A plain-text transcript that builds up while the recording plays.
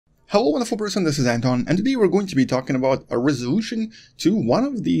Hello wonderful person, this is Anton, and today we're going to be talking about a resolution to one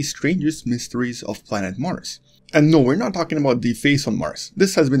of the strangest mysteries of planet Mars. And no, we're not talking about the face on Mars.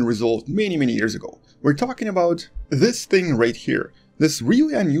 This has been resolved many years ago. We're talking about this thing right here, this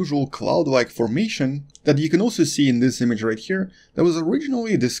really unusual cloud-like formation that you can also see in this image right here, that was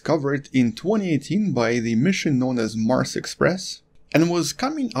originally discovered in 2018 by the mission known as Mars Express, and was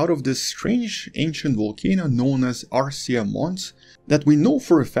coming out of this strange ancient volcano known as Arsia Mons, that we know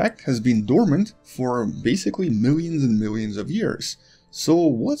for a fact has been dormant for basically millions and millions of years. So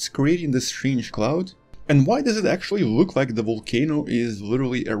what's creating this strange cloud? And why does it actually look like the volcano is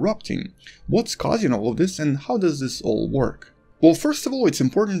literally erupting? What's causing all of this, and how does this all work? Well, first of all, it's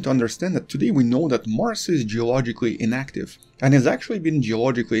important to understand that today we know that Mars is geologically inactive, and has actually been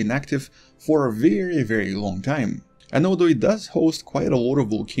geologically inactive for a very long time. And although it does host quite a lot of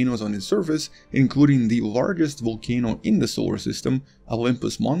volcanoes on its surface, including the largest volcano in the solar system,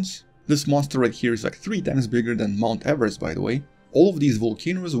 Olympus Mons, this monster right here is like 3 times bigger than Mount Everest, by the way, all of these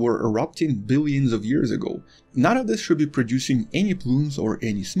volcanoes were erupting billions of years ago. None of this should be producing any plumes or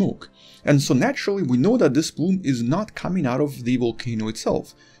any smoke. And so naturally we know that this plume is not coming out of the volcano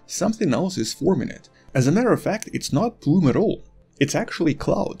itself. Something else is forming it. As a matter of fact, it's not plume at all. It's actually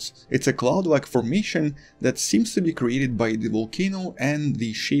clouds. It's a cloud-like formation that seems to be created by the volcano and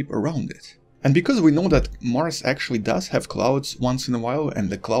the shape around it. And because we know that Mars actually does have clouds once in a while,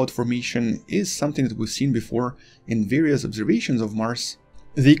 and the cloud formation is something that we've seen before in various observations of Mars,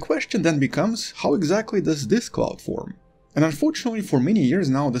 the question then becomes, how exactly does this cloud form? And unfortunately for many years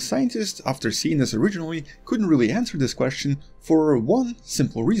now, the scientists, after seeing this originally, couldn't really answer this question for one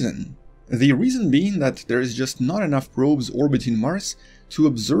simple reason. The reason being that there is just not enough probes orbiting Mars to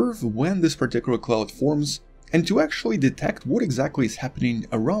observe when this particular cloud forms and to actually detect what exactly is happening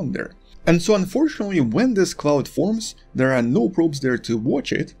around there. And so unfortunately, when this cloud forms, there are no probes there to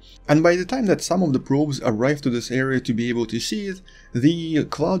watch it, and by the time that some of the probes arrive to this area to be able to see it, the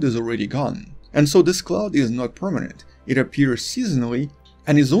cloud is already gone. And so this cloud is not permanent. It appears seasonally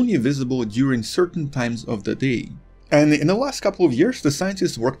and is only visible during certain times of the day. And in the last couple of years, the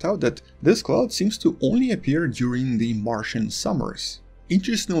scientists worked out that this cloud seems to only appear during the Martian summers.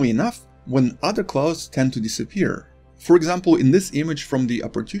 Interestingly enough, when other clouds tend to disappear. For example, in this image from the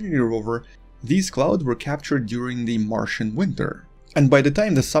Opportunity rover, these clouds were captured during the Martian winter. And by the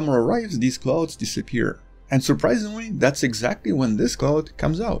time the summer arrives, these clouds disappear. And surprisingly, that's exactly when this cloud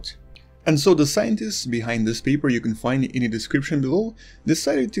comes out. And so the scientists behind this paper, you can find in the description below,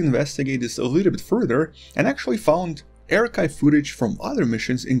 decided to investigate this a little bit further and actually found archive footage from other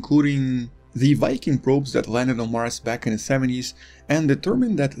missions, including the Viking probes that landed on Mars back in the 70s, and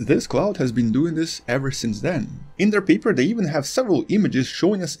determined that this cloud has been doing this ever since then. In their paper, they even have several images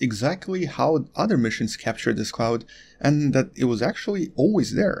showing us exactly how other missions captured this cloud, and that it was actually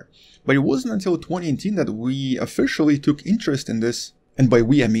always there. But it wasn't until 2018 that we officially took interest in this, and by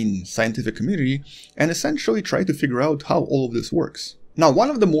we I mean scientific community, and essentially tried to figure out how all of this works. Now, one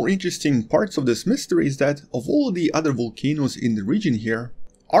of the more interesting parts of this mystery is that of all the other volcanoes in the region here,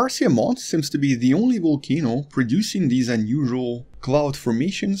 Arsia Mons seems to be the only volcano producing these unusual cloud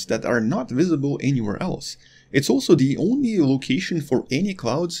formations that are not visible anywhere else. It's also the only location for any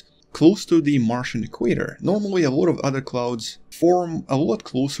clouds close to the Martian equator. Normally, a lot of other clouds form a lot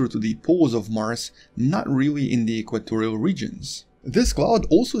closer to the poles of Mars, not really in the equatorial regions. This cloud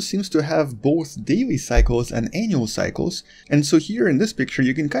also seems to have both daily cycles and annual cycles, and so here in this picture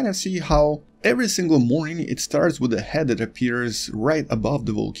you can kind of see how every single morning it starts with a head that appears right above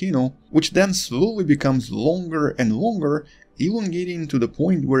the volcano, which then slowly becomes longer and longer, elongating to the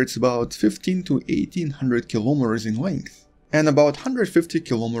point where it's about 15 to 1800 kilometers in length and about 150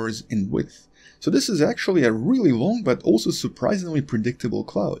 kilometers in width. So this is actually a really long but also surprisingly predictable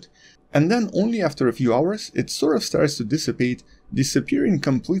cloud. And then only after a few hours it sort of starts to dissipate, disappearing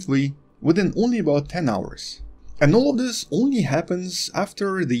completely within only about 10 hours. And all of this only happens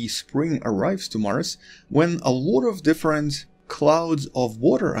after the spring arrives to Mars, when a lot of different clouds of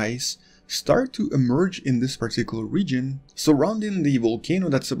water ice start to emerge in this particular region, surrounding the volcano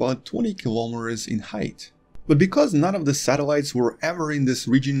that's about 20 kilometers in height. But because none of the satellites were ever in this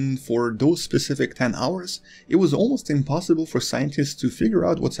region for those specific 10 hours, it was almost impossible for scientists to figure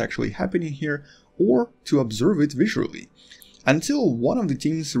out what's actually happening here or to observe it visually. Until one of the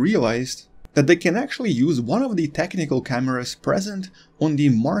teams realized that they can actually use one of the technical cameras present on the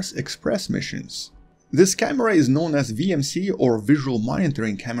Mars Express missions. This camera is known as VMC, or Visual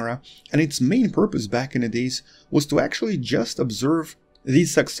Monitoring Camera, and its main purpose back in the days was to actually just observe the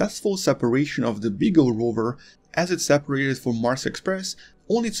successful separation of the Beagle rover as it separated from Mars Express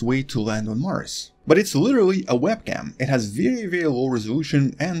on its way to land on Mars. But it's literally a webcam. It has very low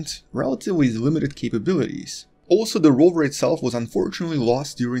resolution and relatively limited capabilities. Also, the rover itself was unfortunately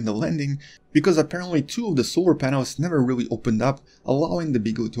lost during the landing because apparently 2 of the solar panels never really opened up, allowing the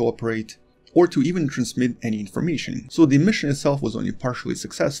Beagle to operate or to even transmit any information, so the mission itself was only partially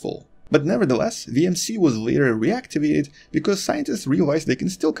successful. But nevertheless, the MC was later reactivated because scientists realized they can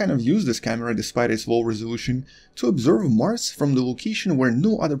still kind of use this camera despite its low resolution to observe Mars from the location where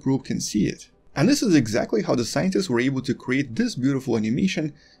no other probe can see it. And this is exactly how the scientists were able to create this beautiful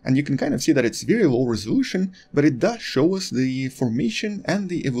animation, and you can kind of see that it's very low resolution, but it does show us the formation and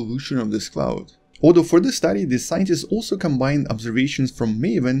the evolution of this cloud. Although for this study, the scientists also combined observations from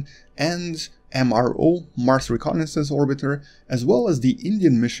MAVEN and MRO, Mars Reconnaissance Orbiter, as well as the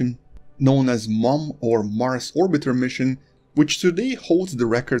Indian mission known as MOM or Mars Orbiter mission, which today holds the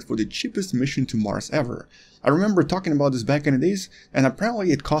record for the cheapest mission to Mars ever. I remember talking about this back in the days, and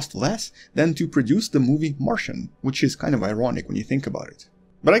apparently it cost less than to produce the movie Martian, which is kind of ironic when you think about it.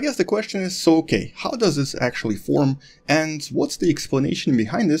 But I guess the question is, so okay, how does this actually form, and what's the explanation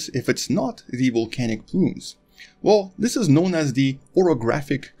behind this if it's not the volcanic plumes? Well, this is known as the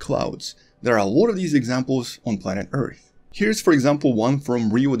orographic clouds. There are a lot of these examples on planet Earth. Here's for example one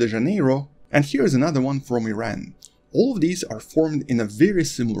from Rio de Janeiro, and here's another one from Iran. All of these are formed in a very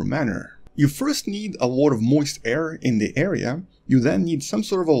similar manner. You first need a lot of moist air in the area, you then need some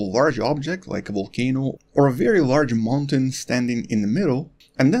sort of a large object like a volcano or a very large mountain standing in the middle,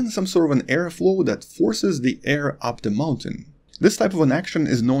 and then some sort of an airflow that forces the air up the mountain. This type of an action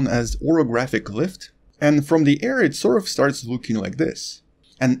is known as orographic lift, and from the air it sort of starts looking like this.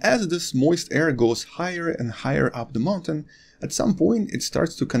 And as this moist air goes higher and higher up the mountain, at some point it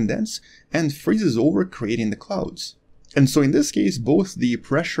starts to condense and freezes over, creating the clouds. And so in this case, both the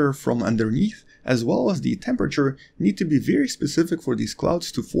pressure from underneath as well as the temperature need to be very specific for these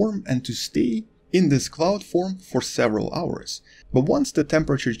clouds to form and to stay in this cloud form for several hours. But once the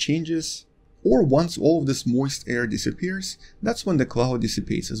temperature changes, or once all of this moist air disappears, that's when the cloud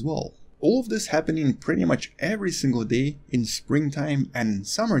dissipates as well. All of this happening pretty much every single day in springtime and in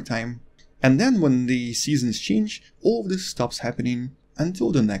summertime, and then when the seasons change, all of this stops happening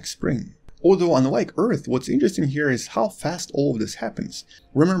until the next spring. Although unlike Earth, what's interesting here is how fast all of this happens.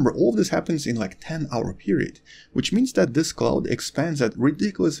 Remember, all of this happens in like 10-hour period, which means that this cloud expands at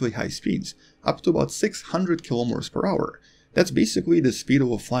ridiculously high speeds, up to about 600 km per hour. That's basically the speed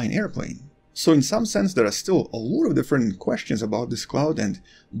of a flying airplane. So in some sense there are still a lot of different questions about this cloud and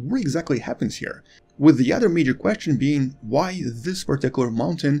what exactly happens here, with the other major question being why this particular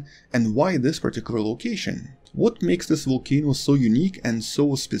mountain and why this particular location? What makes this volcano so unique and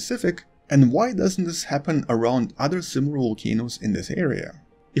so specific? And why doesn't this happen around other similar volcanoes in this area?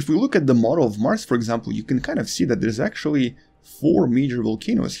 If we look at the model of Mars, for example, you can kind of see that there's actually 4 major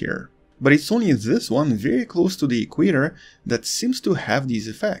volcanoes here. But it's only this one very close to the equator that seems to have these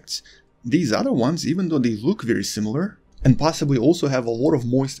effects. These other ones, even though they look very similar, and possibly also have a lot of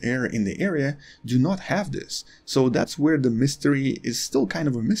moist air in the area, do not have this. So that's where the mystery is still kind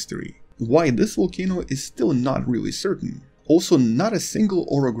of a mystery. Why this volcano is still not really certain. Also, not a single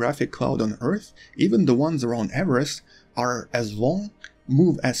orographic cloud on Earth, even the ones around Everest, are as long,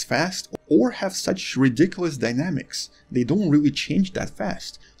 move as fast, or have such ridiculous dynamics. They don't really change that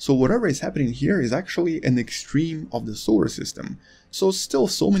fast. So whatever is happening here is actually an extreme of the solar system. So still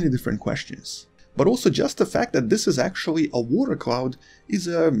so many different questions. But also just the fact that this is actually a water cloud is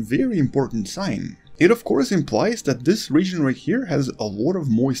a very important sign. It of course implies that this region right here has a lot of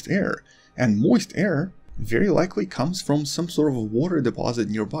moist air, and moist air very likely comes from some sort of a water deposit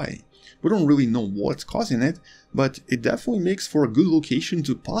nearby. We don't really know what's causing it, but it definitely makes for a good location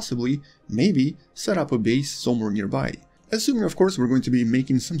to possibly, maybe, set up a base somewhere nearby. Assuming of course we're going to be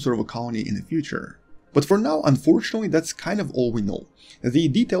making some sort of a colony in the future. But for now, unfortunately, that's kind of all we know. The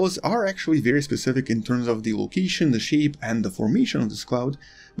details are actually very specific in terms of the location, the shape, and the formation of this cloud,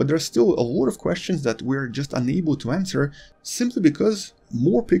 but there are still a lot of questions that we're just unable to answer simply because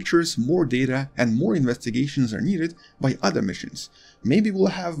more pictures, more data, and more investigations are needed by other missions. Maybe we'll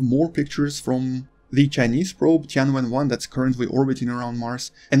have more pictures from the Chinese probe Tianwen-1 that's currently orbiting around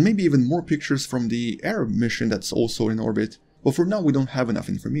Mars, and maybe even more pictures from the Arab mission that's also in orbit. But for now we don't have enough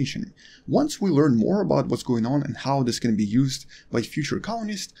information. Once we learn more about what's going on and how this can be used by future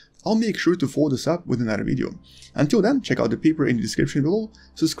colonists, I'll make sure to follow this up with another video. Until then, check out the paper in the description below,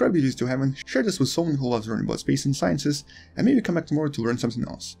 subscribe if you still haven't, share this with someone who loves learning about space and sciences, and maybe come back tomorrow to learn something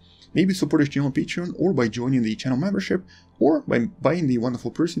else. Maybe support this channel on Patreon, or by joining the channel membership, or by buying the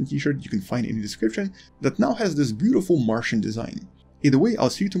Wonderful Person t-shirt you can find in the description that now has this beautiful Martian design. Either way, I'll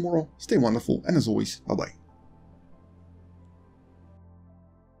see you tomorrow, stay wonderful, and as always, bye bye.